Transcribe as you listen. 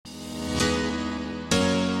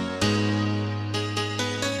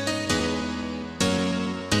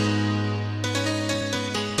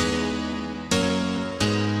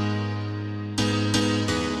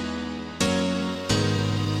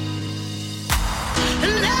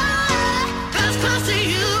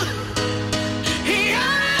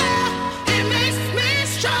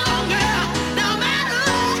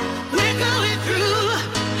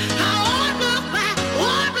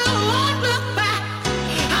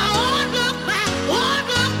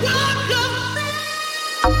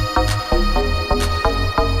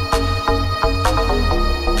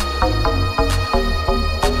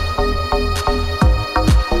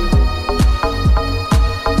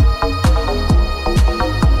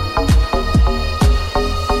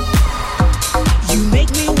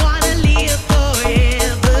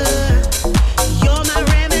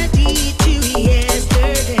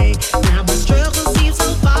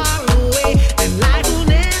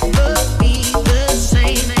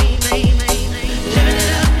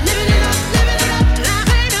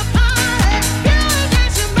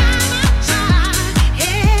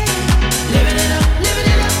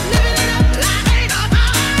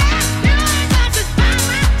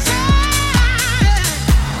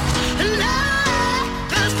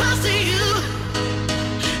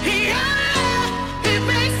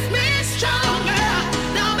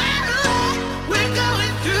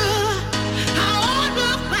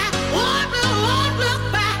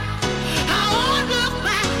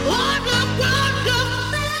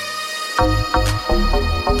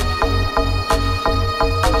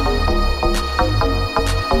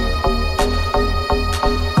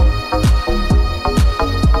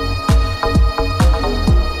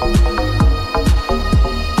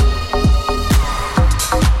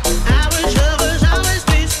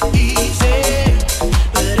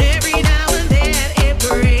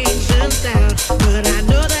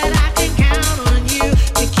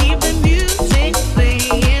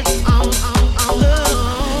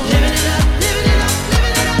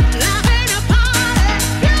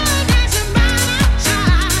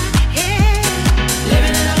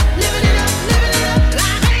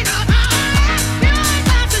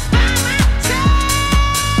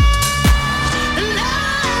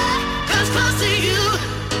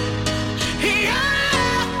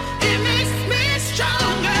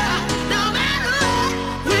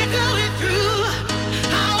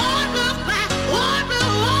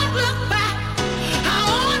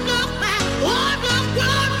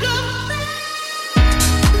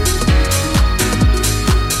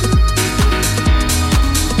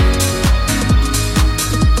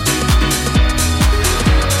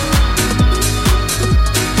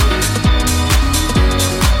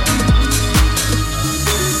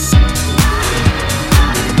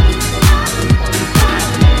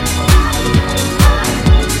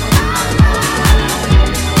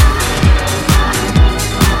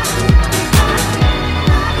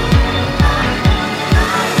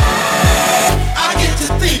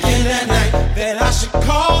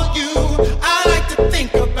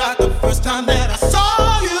time that I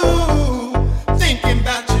saw you, thinking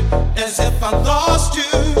about you as if I lost you.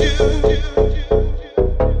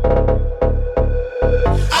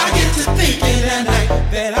 I get to thinking at night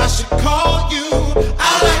that I should call you.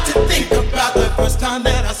 I like to think about the first time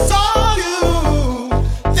that I saw you,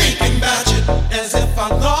 thinking about you as if I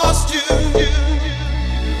lost you.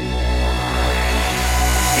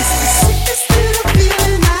 It's the sickest little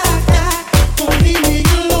feeling I got. Won't leave me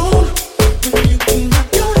alone when you can wrap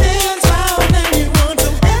your hands around and you run to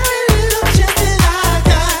every little chance that I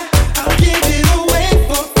got. I'll give it away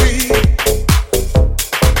for free.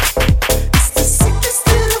 It's the sickest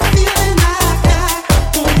little feeling I got.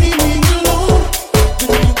 Won't leave me alone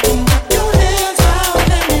when you can wrap your hands around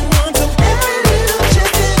and you run to every little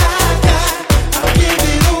chance that I got. I'll give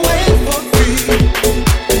it away for free.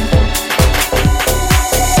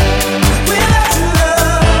 Without your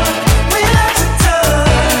love, without your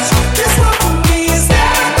touch, this one for me is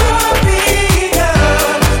never gonna be enough.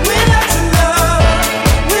 Without your love,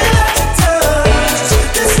 without your touch,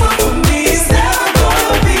 this one for me is never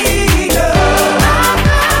gonna be enough.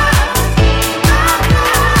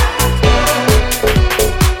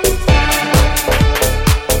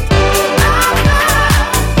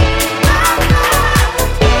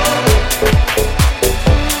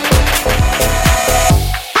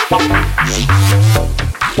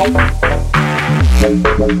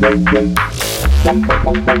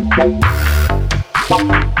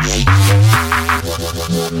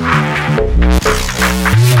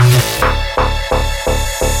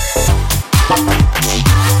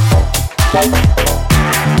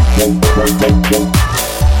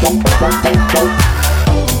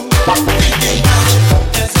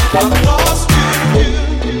 As if I lost you.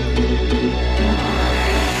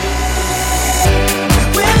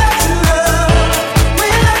 Without your love,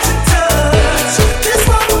 without your touch, this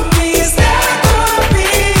one for me is never gonna be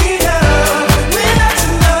enough. Without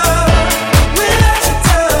your love, without your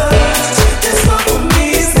touch, this one for me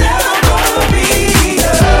is never gonna be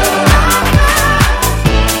enough.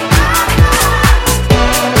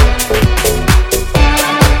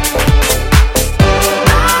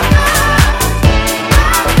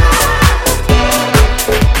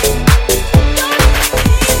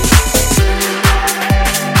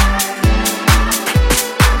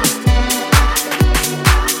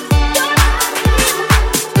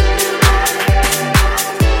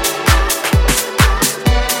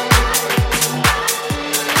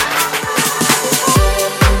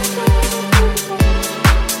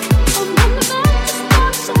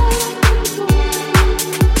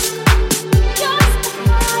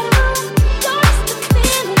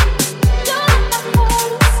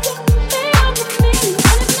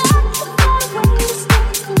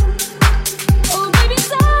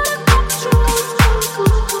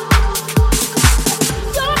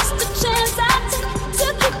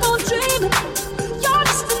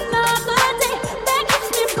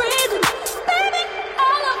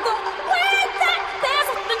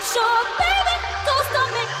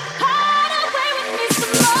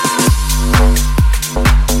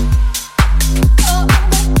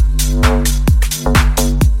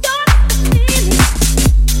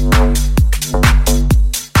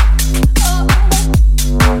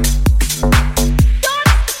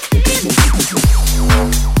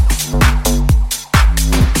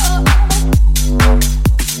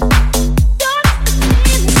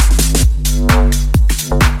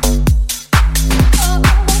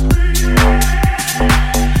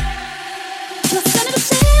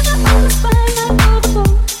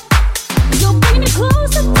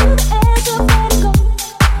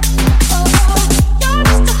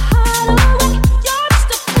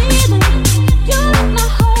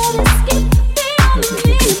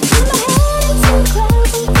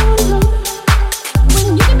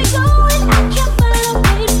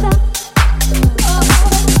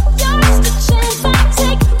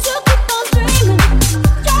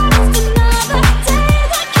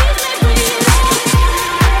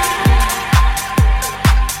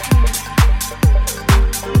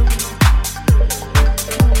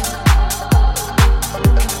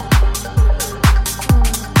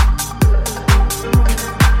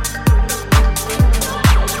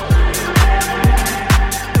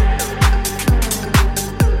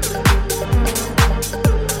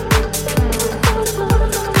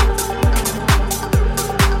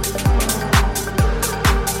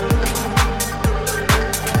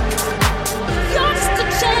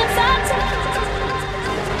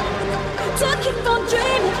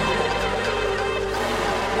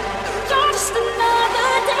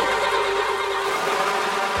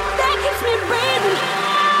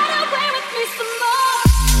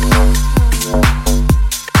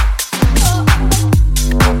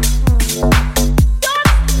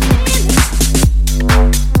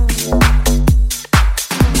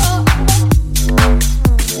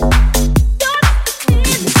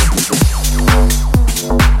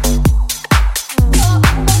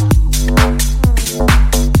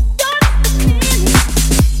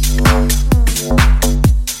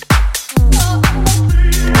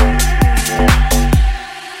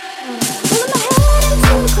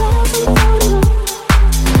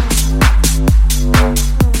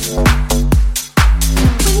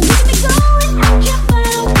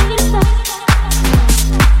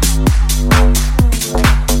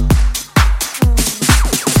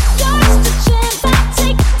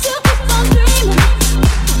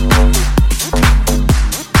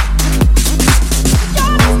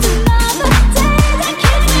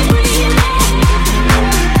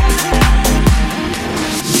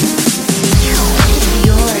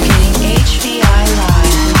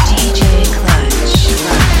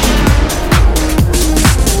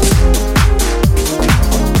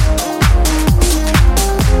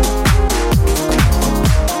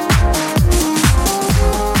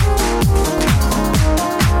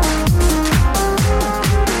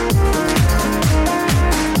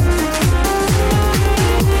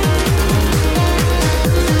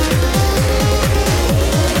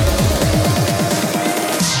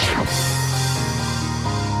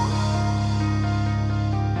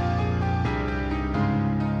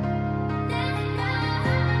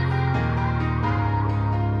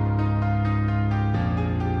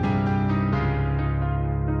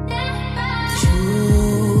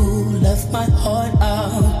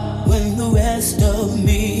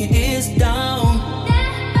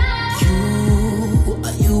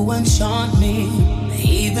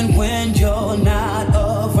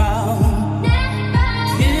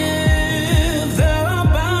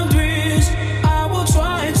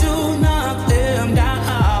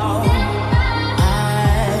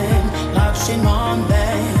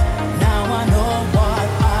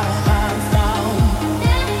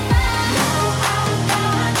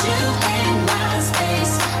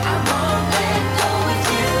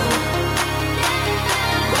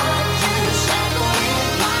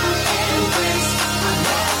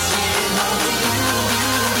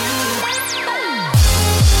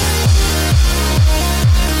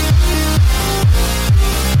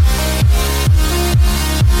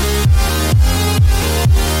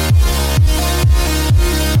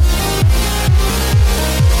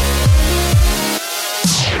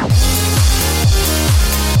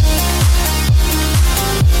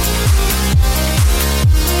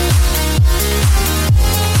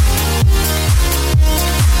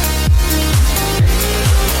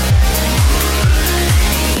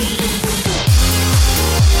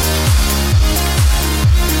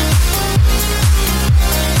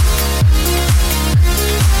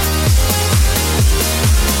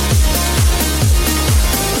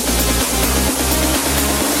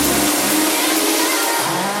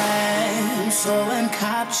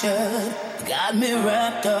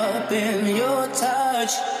 up in your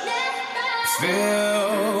touch.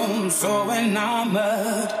 Feel so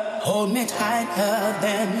enamored. Hold me tighter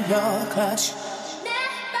than your clutch.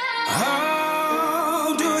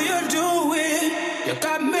 How do you do it? You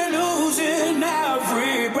got me losing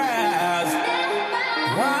every breath.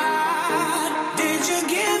 What did you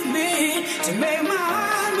give me to make my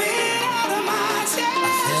heart beat out of my chest?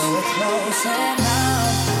 I feel we're close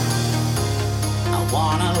enough. I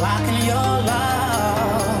wanna lock in your love.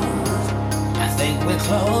 I think we're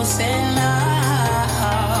close enough.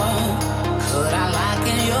 Could I lock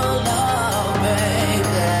in your love,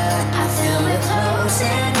 baby? I feel we're close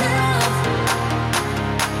enough.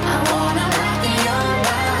 I wanna lock in your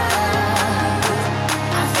love.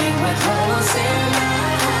 I think we're close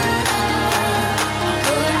enough.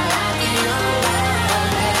 Could I lock in your love,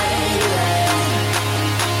 baby?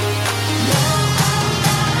 No, I'm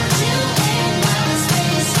not you in my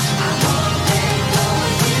space. I won't let go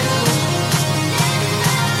of you.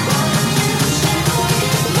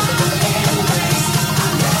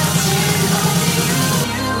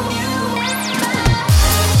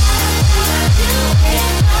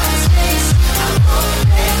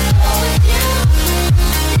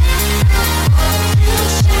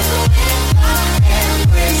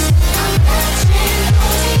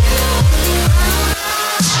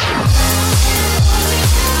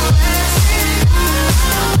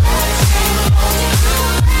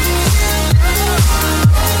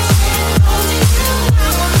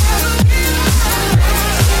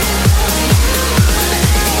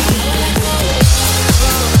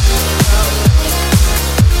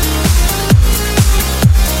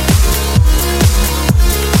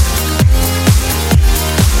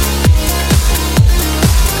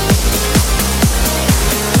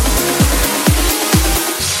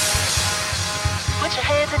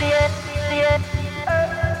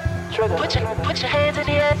 Put your hands in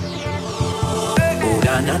the air. Ooh,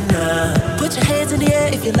 na na na. Put your hands in the air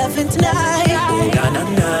if you're loving tonight. Ooh, na na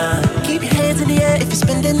na. Keep your hands in the air if you're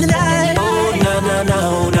spending the night. Ooh, na na na,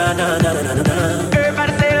 oh, na na na na na na.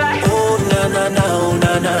 Everybody say like. Ooh, na na na, oh,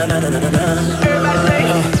 na na na na na na. Everybody say.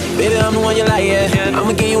 Baby, I'm the one you like, yeah.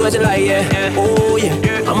 I'ma give you what you like, yeah. Oh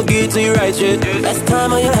yeah. I'ma give it to you right, yeah. Best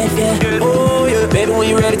time of your life, yeah. Oh yeah. Baby, when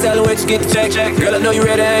you ready, tell her where you get the check. Girl, I know you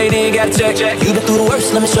ready, I ain't even got to check. You been through the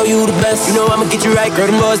worst, let me show you the best. You know I'ma get you right, girl.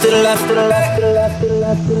 Them boys to the left, to the left, to the left, to the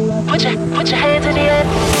left, to the left. Put your hands in the air.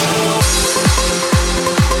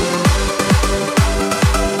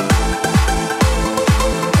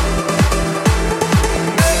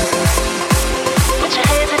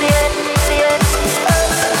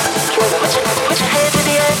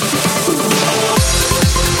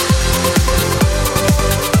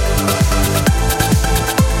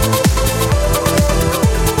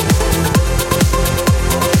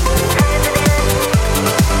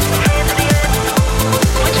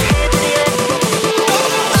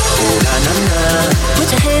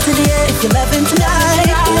 You're loving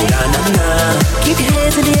tonight. Oh, na na na. Keep your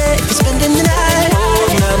hands in the air if you're spending the night. Oh,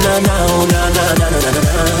 na na na, oh, na na na na na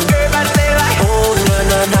na. Everybody say like. Oh, na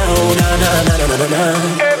na na, oh, na na na na na na.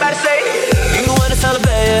 Everybody say. You the one that's all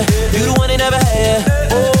about, yeah. You the one they never had,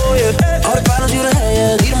 yeah. Oh yeah. All the problems you done had,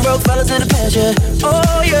 yeah. Leave them broke fellas in the past, yeah.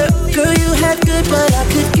 Oh yeah. Girl, you had good, but I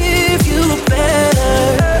could give you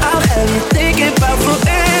better. I'll have you thinking about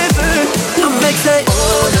forever. I'll make say,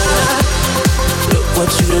 oh na na. Look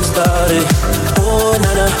what you done started. Oh,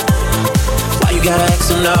 na-na. Why you gotta act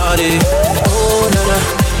so naughty? Oh, na-na.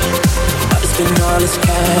 About to spend all this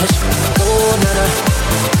cash. Oh, na-na.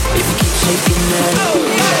 If you keep shaking that.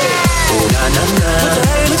 Oh, na-na-na.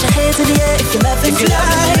 Put your hands in the air if you're loving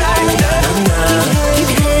tonight. Oh, na-na-na. Keep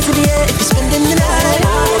your hands in the air if you're spending the night.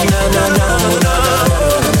 Oh, na-na-na, na-na-na.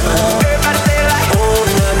 Everybody say it like. Oh,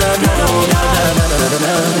 na-na-na,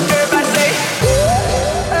 na-na-na-na-na-na. Everybody say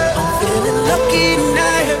lucky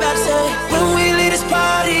tonight, everybody say. When we leave this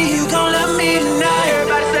party, you gon' love me tonight.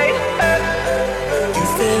 Everybody say, you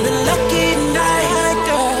feeling lucky tonight,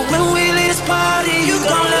 girl. When we leave this party, you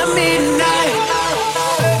gon' love me tonight.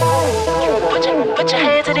 Put your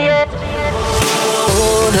hands in the air.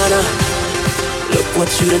 Oh, na-na. Look what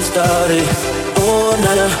you done started. Oh,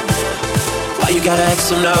 na-na. Why you gotta act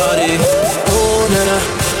so naughty? Oh, na-na.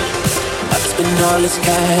 About to spend all this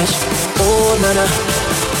cash. Oh, na-na.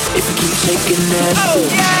 If you keep shaking that. Oh,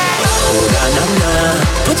 yeah. Oh, na na na.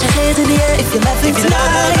 Put your hands in the air if you're laughing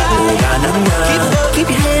tonight. Oh, na na na.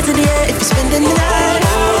 Keep your hands in the air if you're spending the night.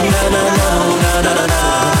 Oh, na na na, oh, na na na na.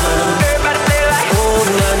 Everybody say like. Oh,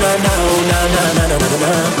 na na na, oh, na na na na na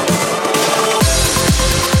na.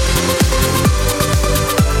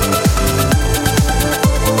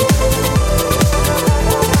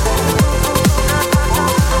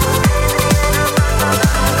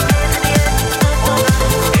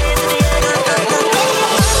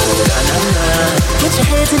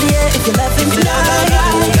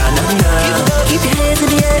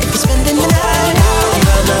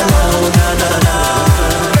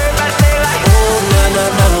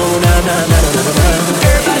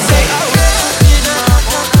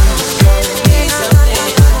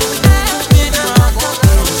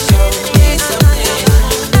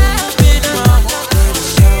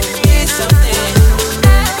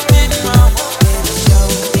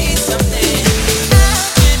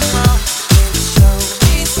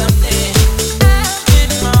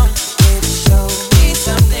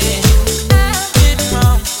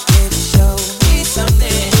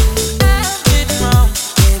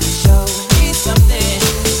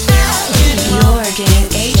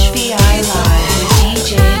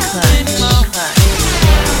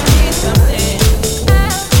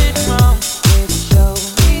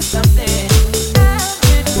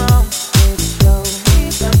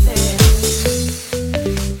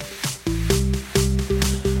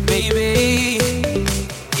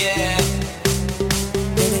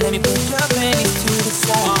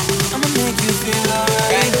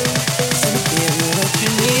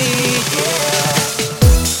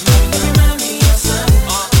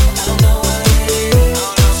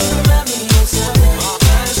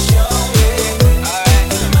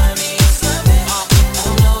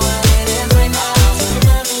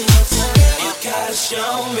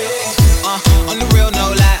 show me. On the real,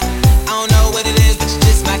 no lie. I don't know what it is, but you're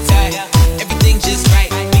just my type. Everything just right.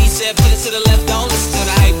 B said put it to the left, don't listen to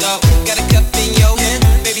the hype though. Got a cup in your hand,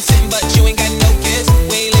 baby sitting, but you ain't got no kids.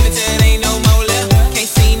 We ain't living till it ain't no more left. Can't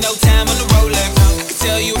see no time on the roller. I can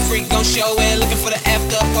tell you a freak, gon' show it. Looking for the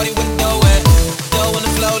after party with the dough at. Dough on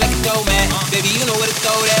the flow like a dough man. Baby, you know where to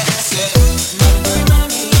throw that.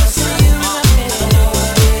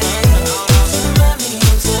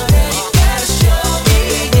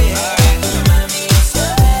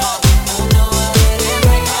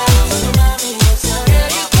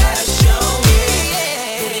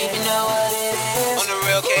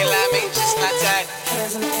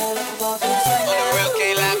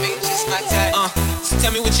 Tell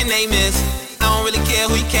me what your name is. I don't really care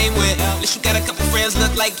who you came with. Unless you got a couple friends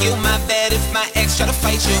look like you. My bad if my ex try to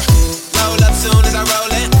fight you. Roll up soon as I roll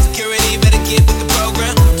in. Security better get with the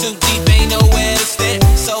program. Too deep, ain't nowhere to stand.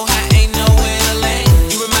 So high, ain't nowhere to land.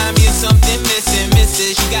 You remind me of something missing,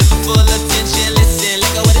 missus. You got my full attention. Listen, let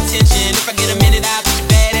go of the tension. If I get a minute, I'll put your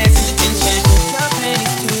bad ass in detention. Your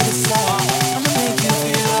panties to the side. I'ma make you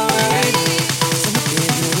feel alright. So I'ma give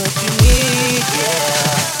you what you need, yeah.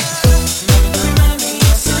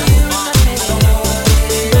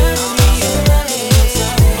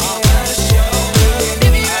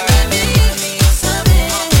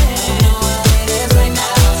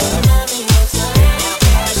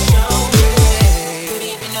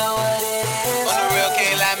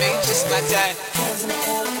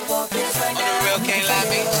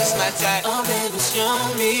 Oh baby, show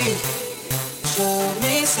me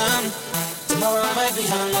some. Tomorrow I might be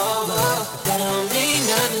hungover. That don't mean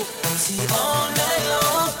nothing. See all night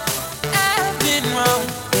long, I've been wrong.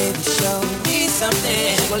 Baby, show me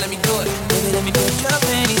something. Well, let me do it. Baby, let me put your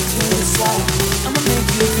panties to the side. I'ma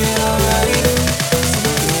make you feel alright. So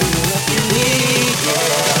I'ma give you what you need, yeah.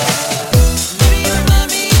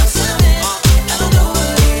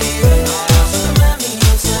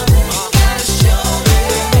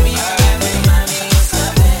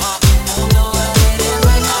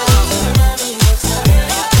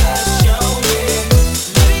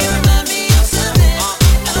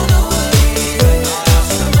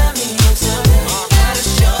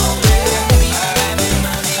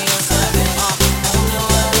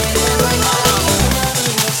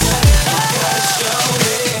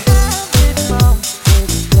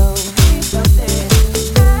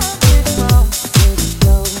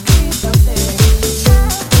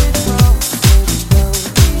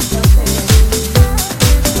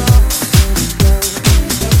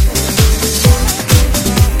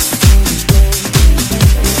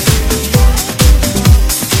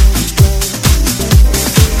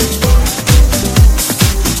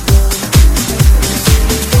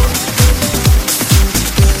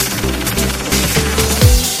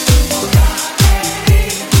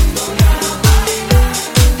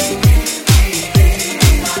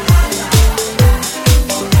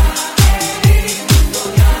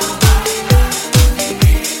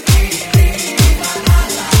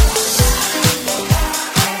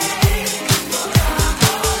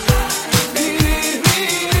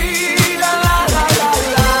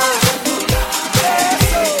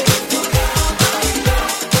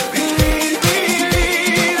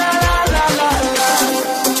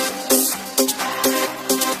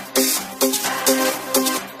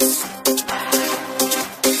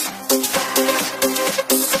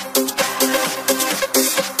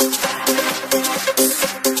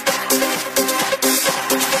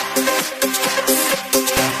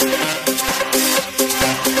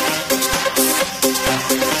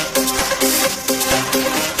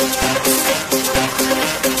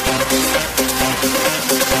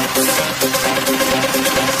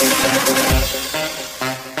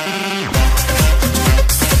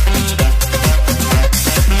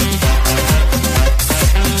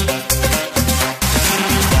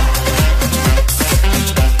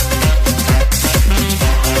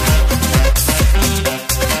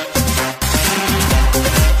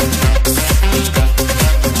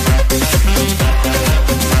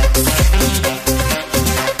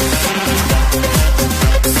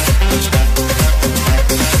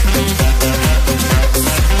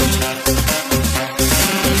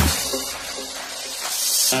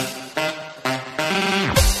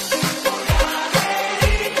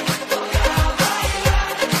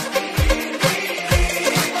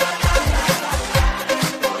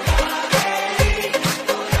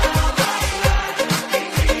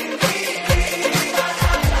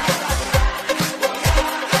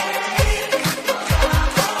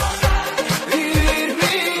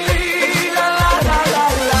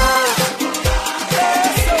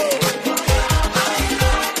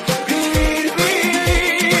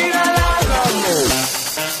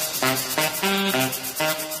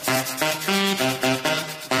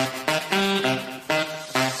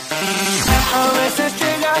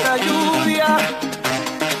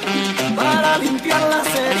 para limpiar las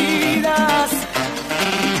heridas.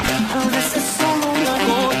 A veces solo una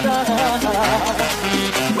gota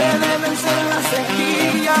puede vencer la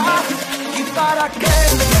sequía. ¿Y para qué?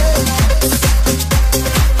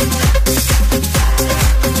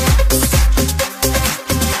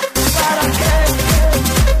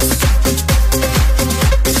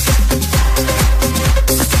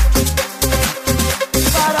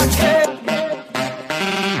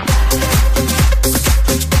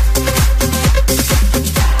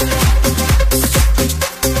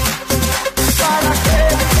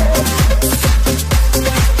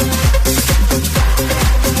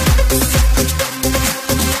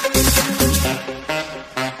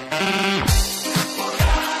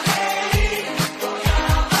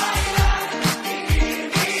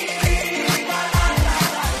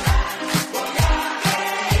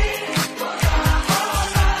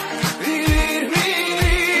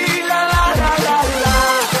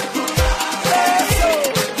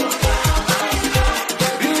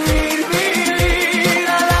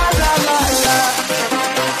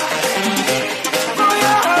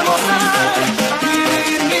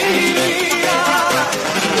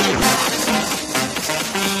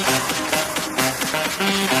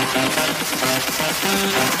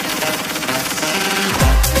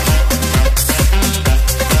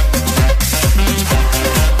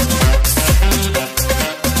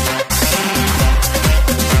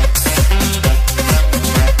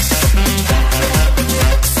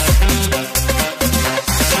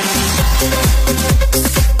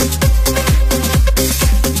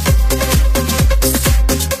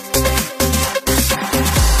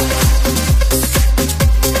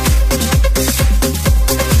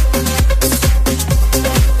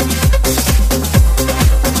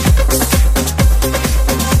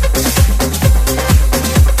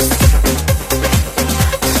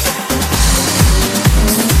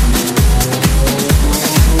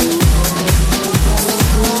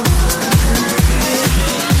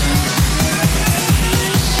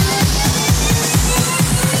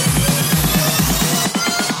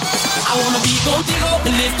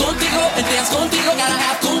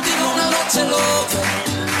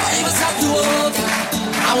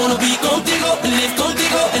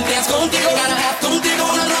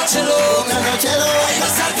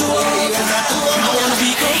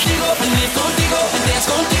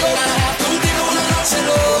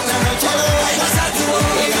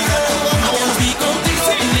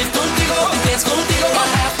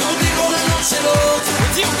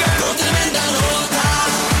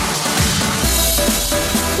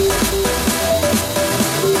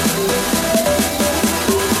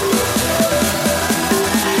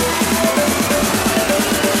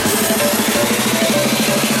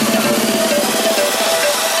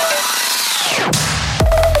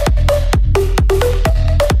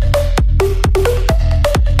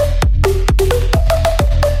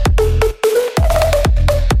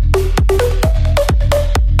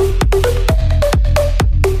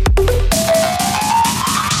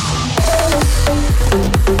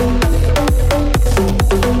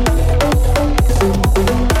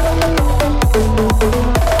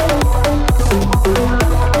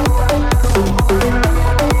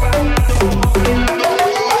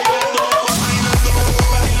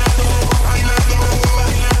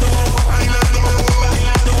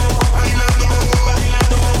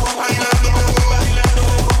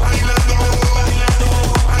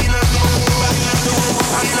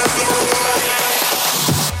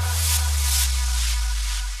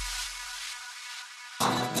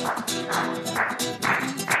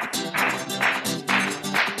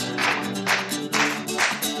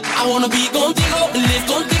 I wanna be contigo, live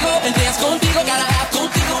contigo, and dance contigo. Gotta have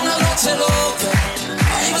contigo una noche loca.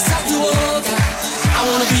 Ahí vas a tu boca. I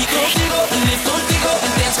wanna be contigo, live contigo,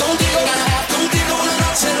 and dance contigo. Gotta have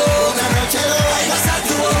contigo una noche loca. Ahí vas a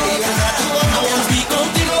tu boca. I wanna be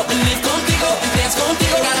contigo, live contigo, and dance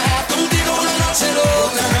contigo. Gotta have contigo una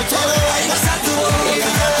noche loca. Ahí vas a tu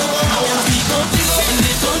boca. I wanna be contigo,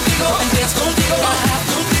 live contigo, and dance contigo. Gotta have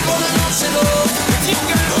contigo una noche loca.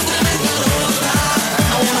 No tremenda loca.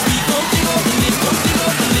 I wanna be contigo, live contigo,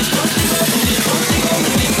 live contigo, live contigo,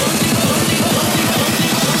 live contigo, contigo, contigo,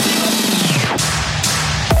 contigo,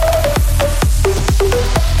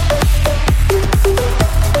 contigo.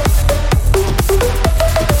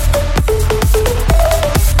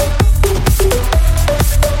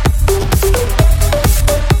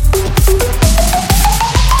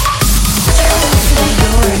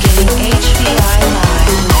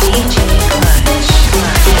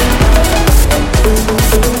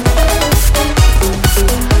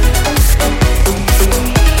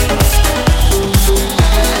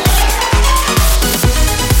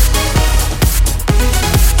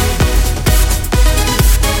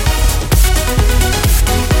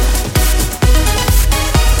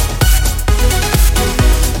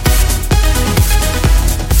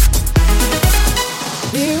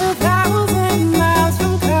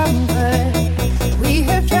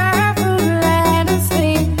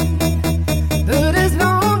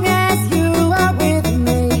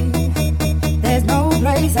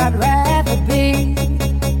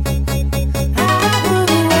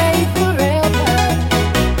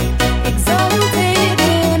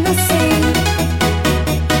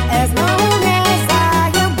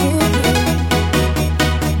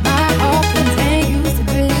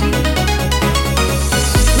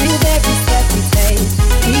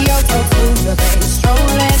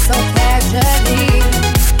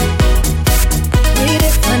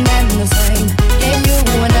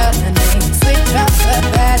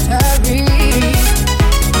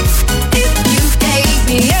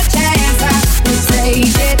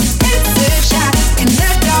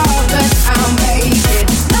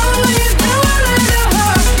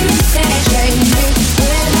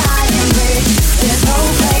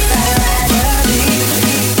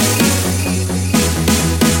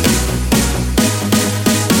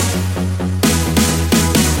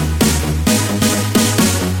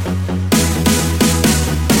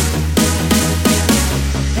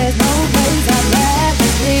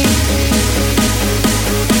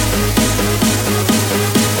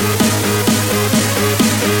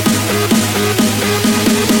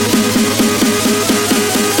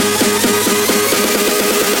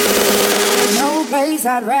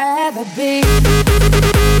 be.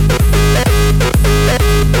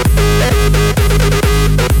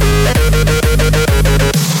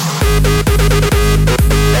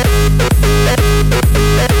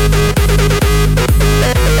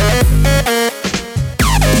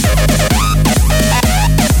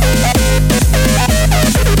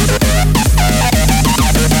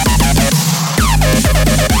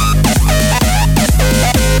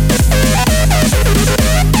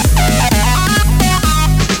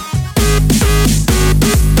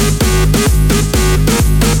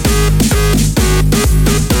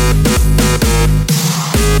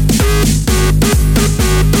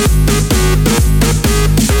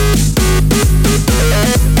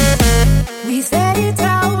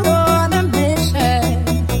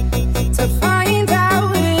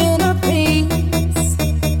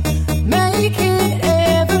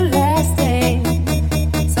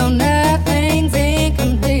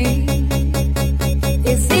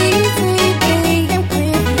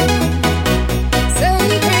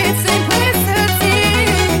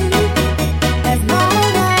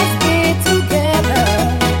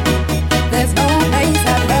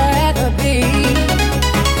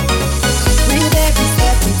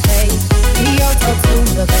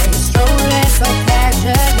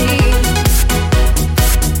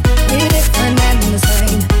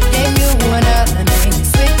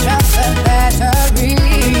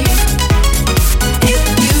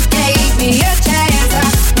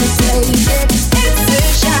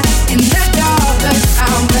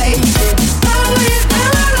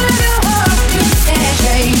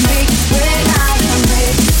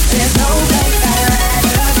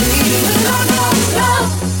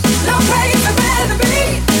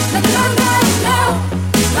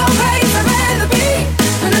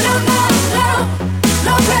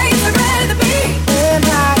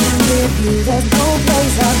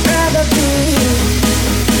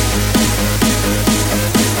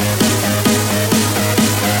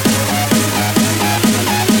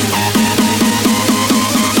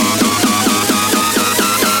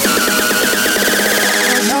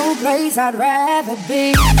 I'd rather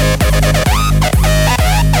be.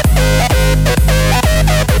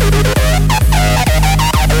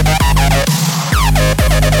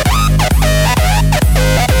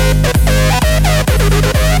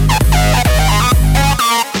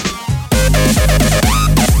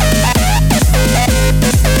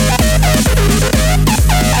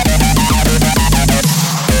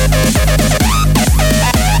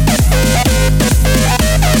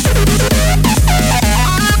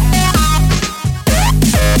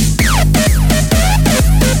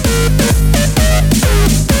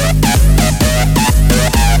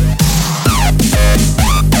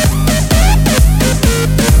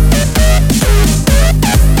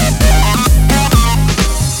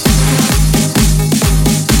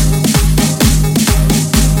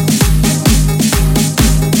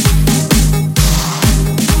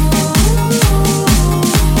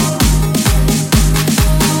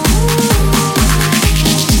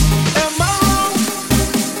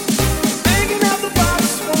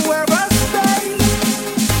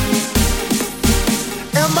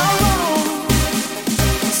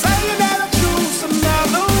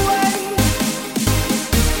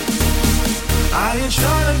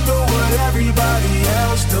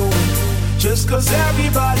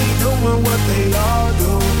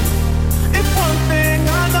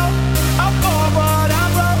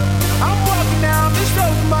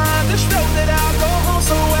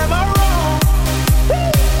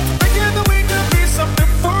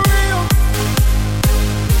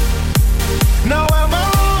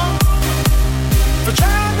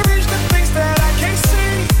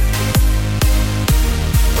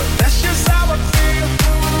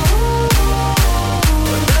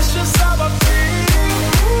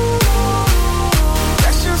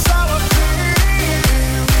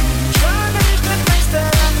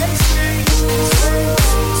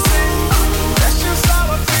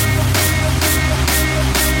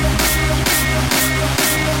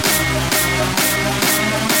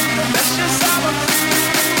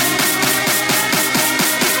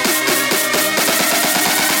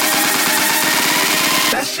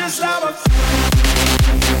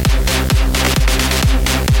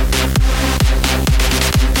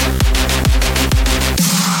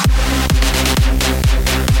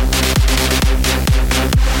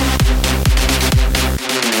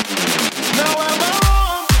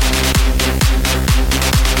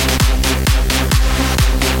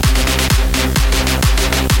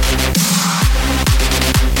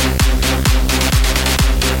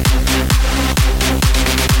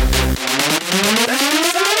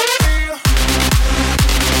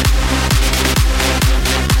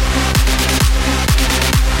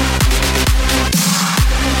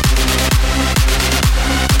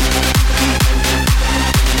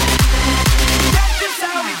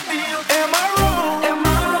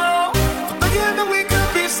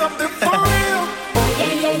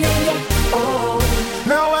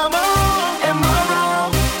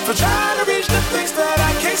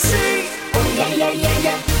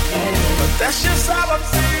 That's just how I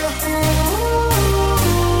feel.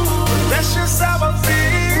 That's just how I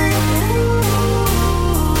feel.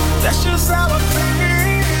 That's just how I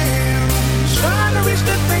feel. Trying to reach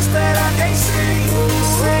the things that I can't see.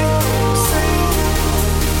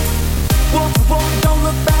 Walk the walk, don't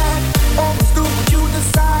look back. Always do what you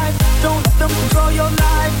decide. Don't let them control your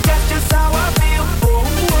life. That's just how I feel.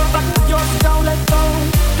 Back to yours, don't let go.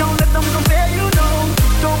 Don't let them compare you, no.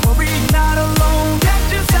 Don't worry, you're not alone.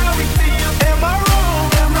 That's just how we feel. Am I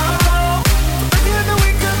wrong? Am I wrong? Thinking that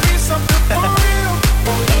we could be something for real.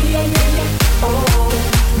 Oh, yeah. Oh,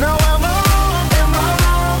 now am I wrong? Am I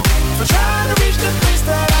wrong? For trying to reach the things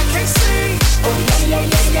that I can't see. Oh, yeah.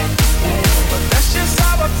 But that's just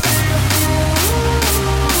how I feel.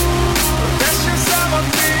 That's just how I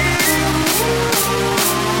feel.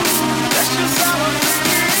 That's just how I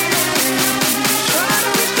feel. Trying to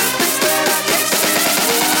reach the things that I can't see.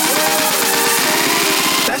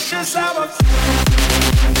 That's just how I feel.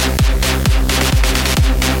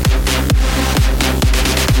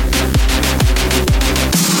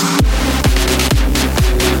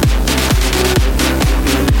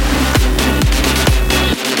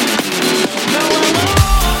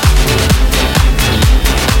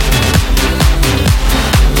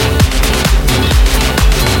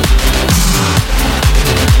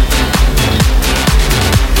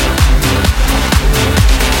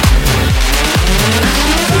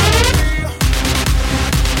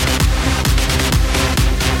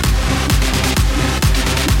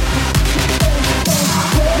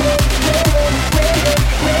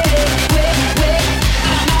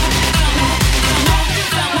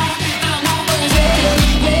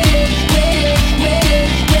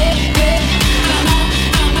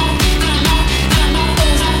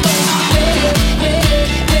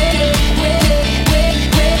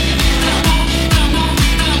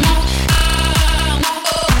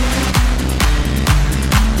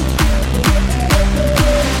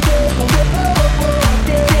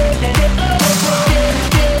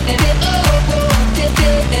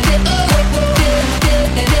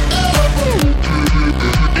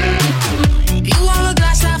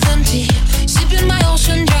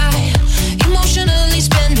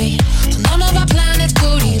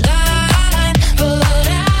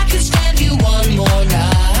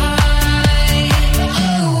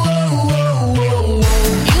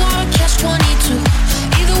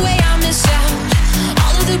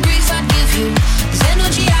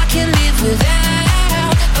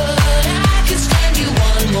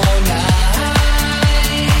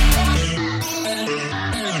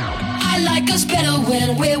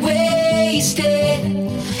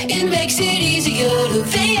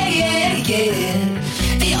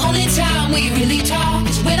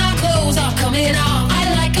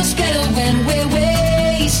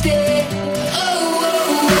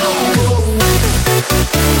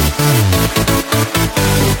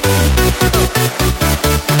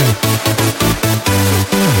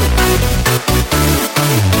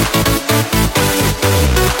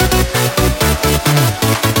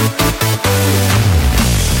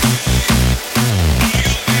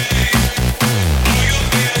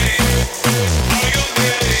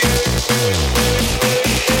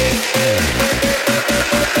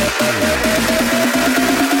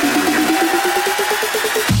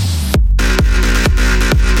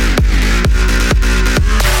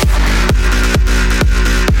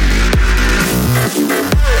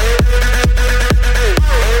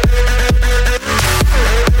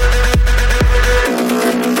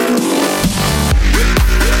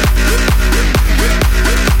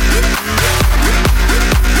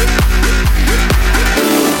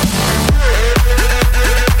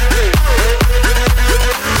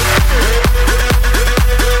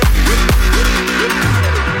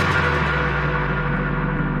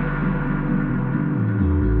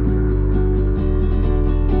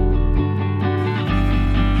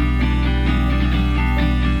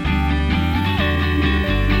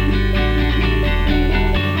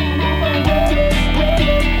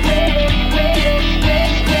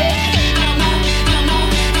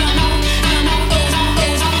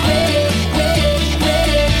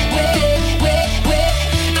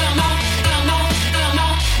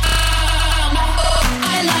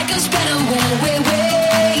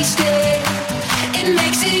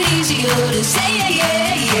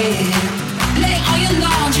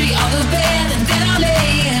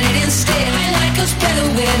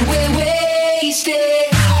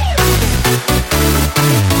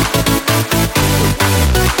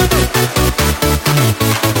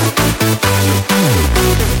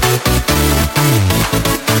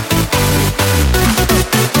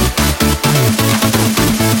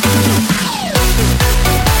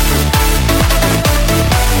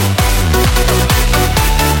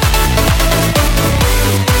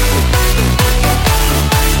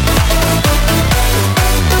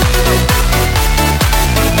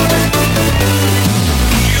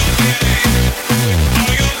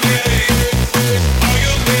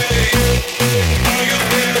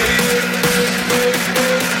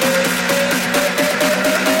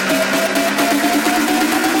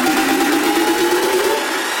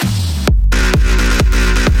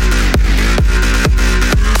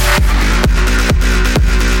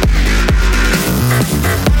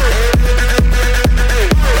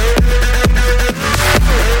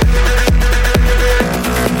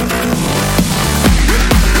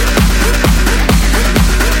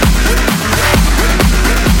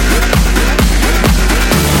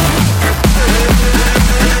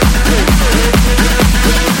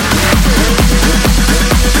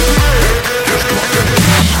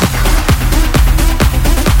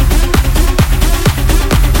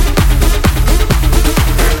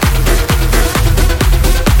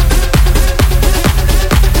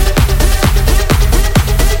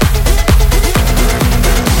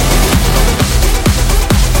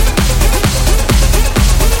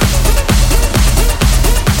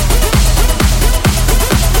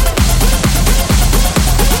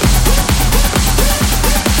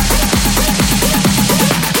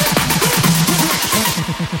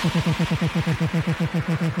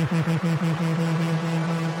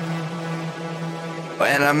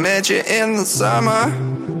 When I met you in the summer,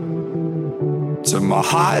 to my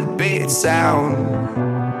heartbeat sound,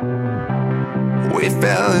 we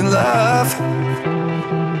fell in love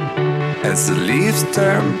as the leaves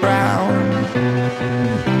turn brown.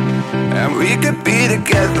 And we could be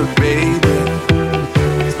together, baby,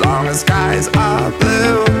 as long as skies are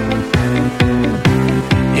blue.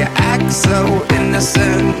 You act so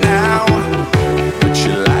innocent now, but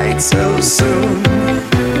you lied so soon.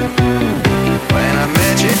 When I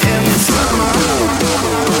met you in the summer,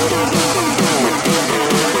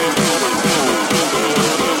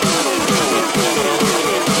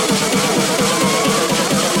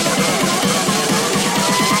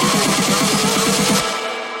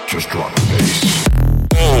 just drop the bass.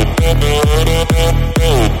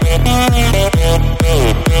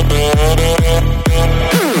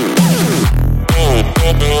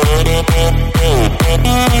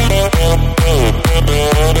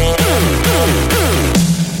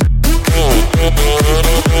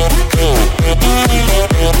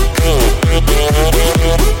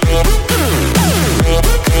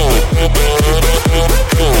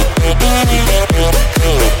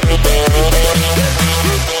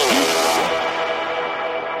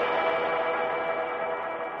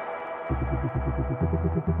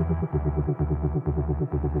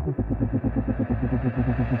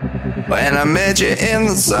 when I met you in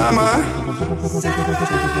the summer,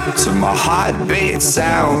 to my heartbeat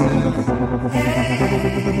sound,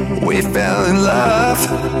 we fell in love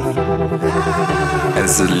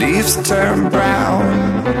as the leaves turn brown.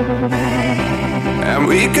 And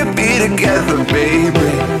we could be together,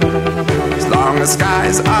 baby, as long as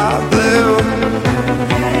skies are blue.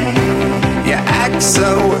 You act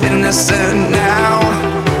so innocent now,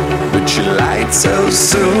 but you lied so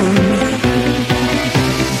soon.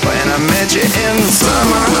 When I met you in the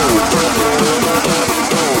summer,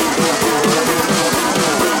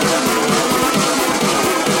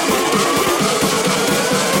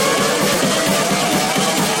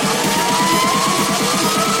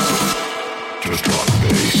 Just drop the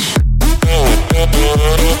bass.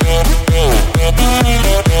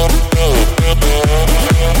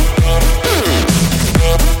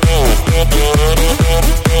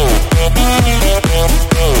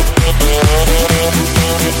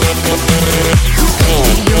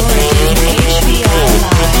 You're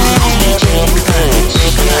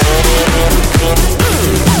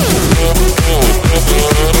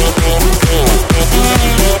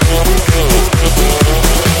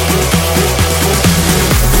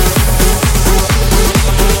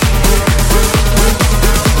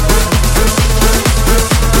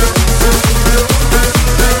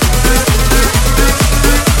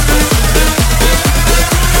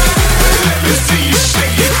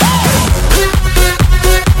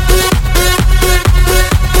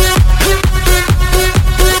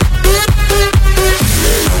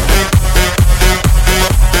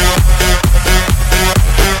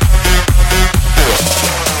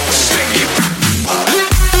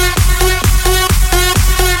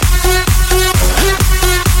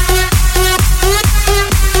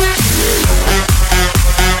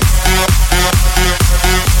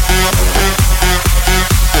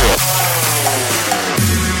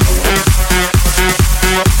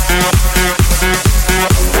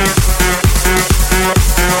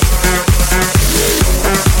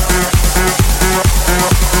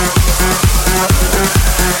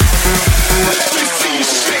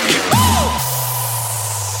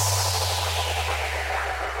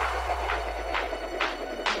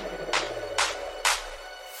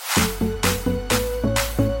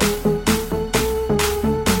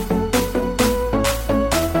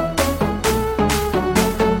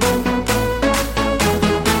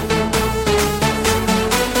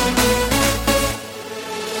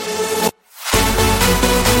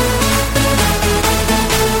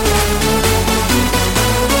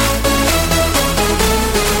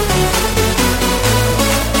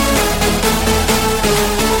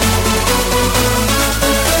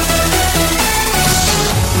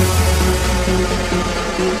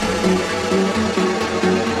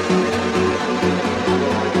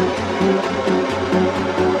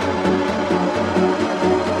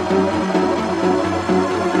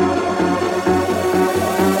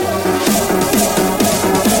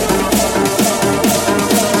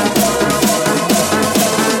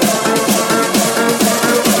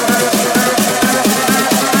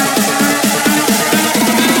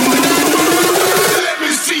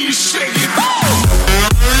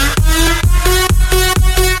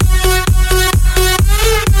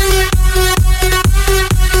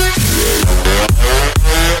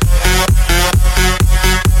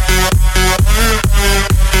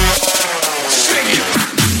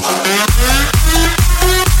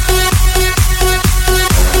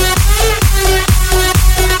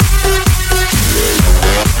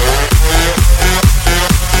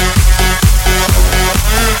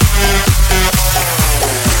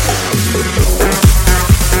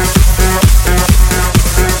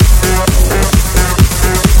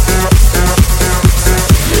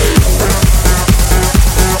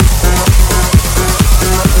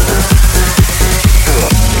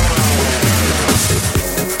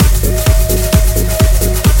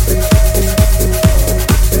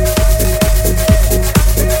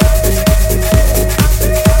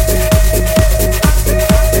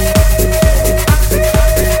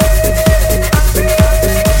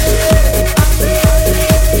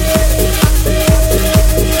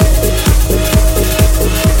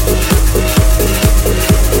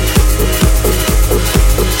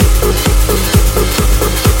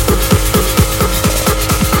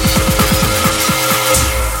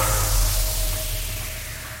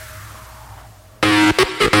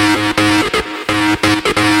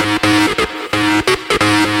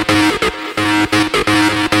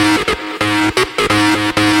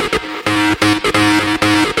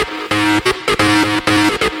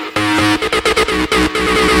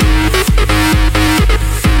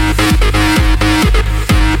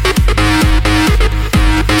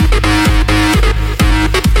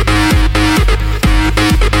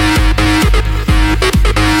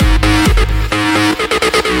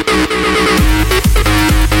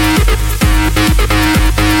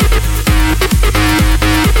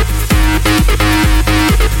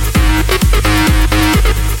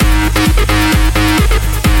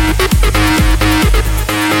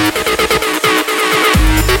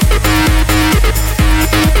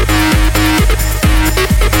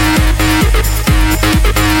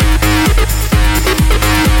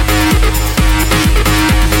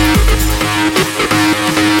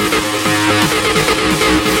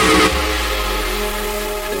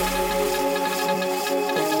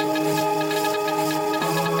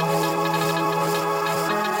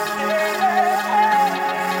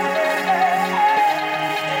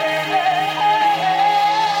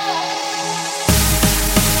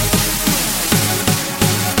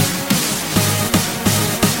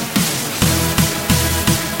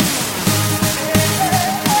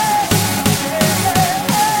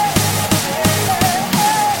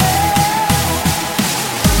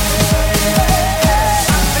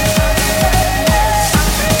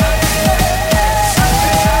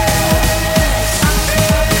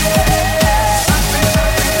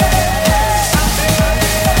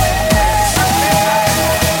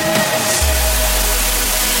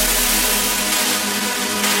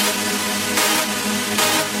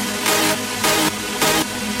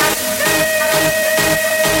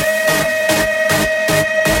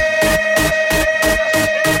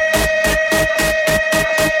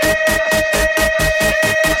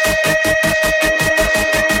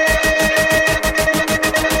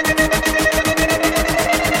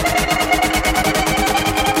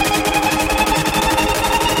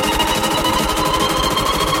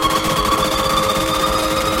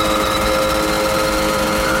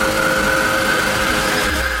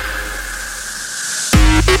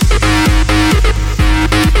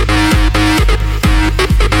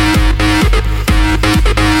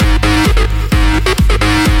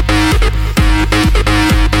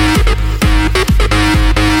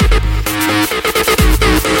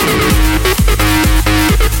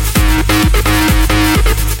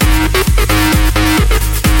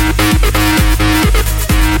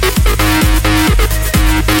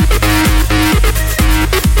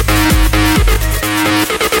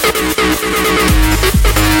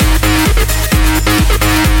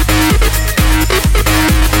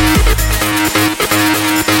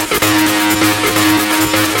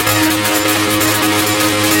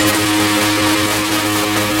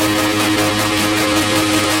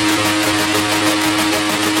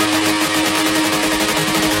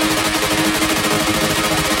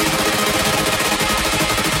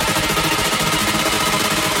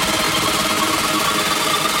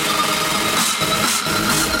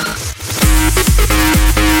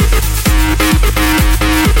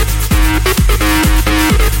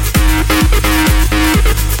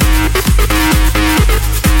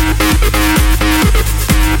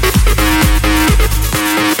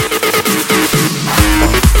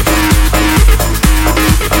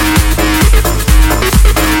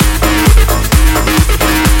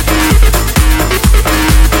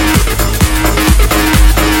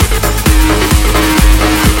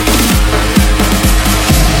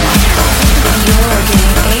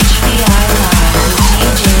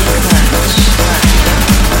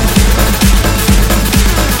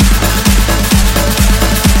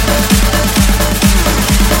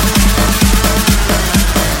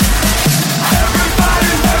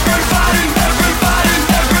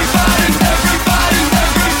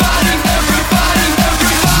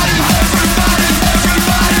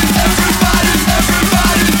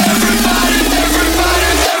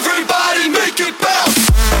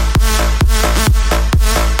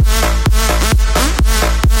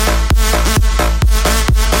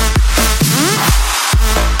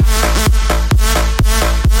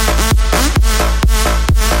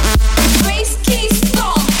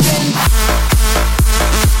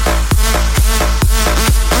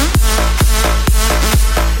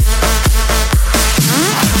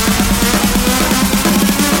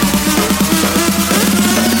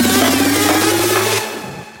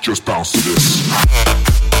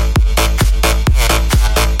bass.